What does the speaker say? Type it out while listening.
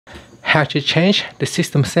how to change the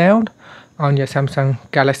system sound on your Samsung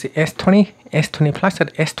Galaxy S20, S20 Plus,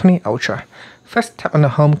 and S20 Ultra. First, tap on the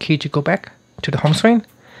home key to go back to the home screen.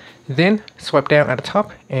 Then swipe down at the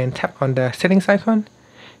top and tap on the settings icon.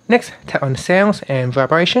 Next, tap on sounds and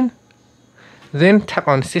vibration. Then tap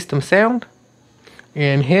on system sound.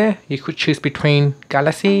 And here you could choose between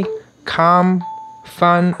Galaxy, Calm,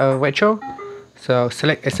 Fun, or Retro. So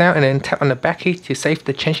select a sound and then tap on the back key to save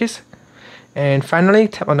the changes. And finally,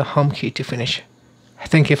 tap on the home key to finish.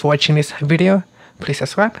 Thank you for watching this video. Please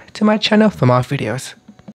subscribe to my channel for more videos.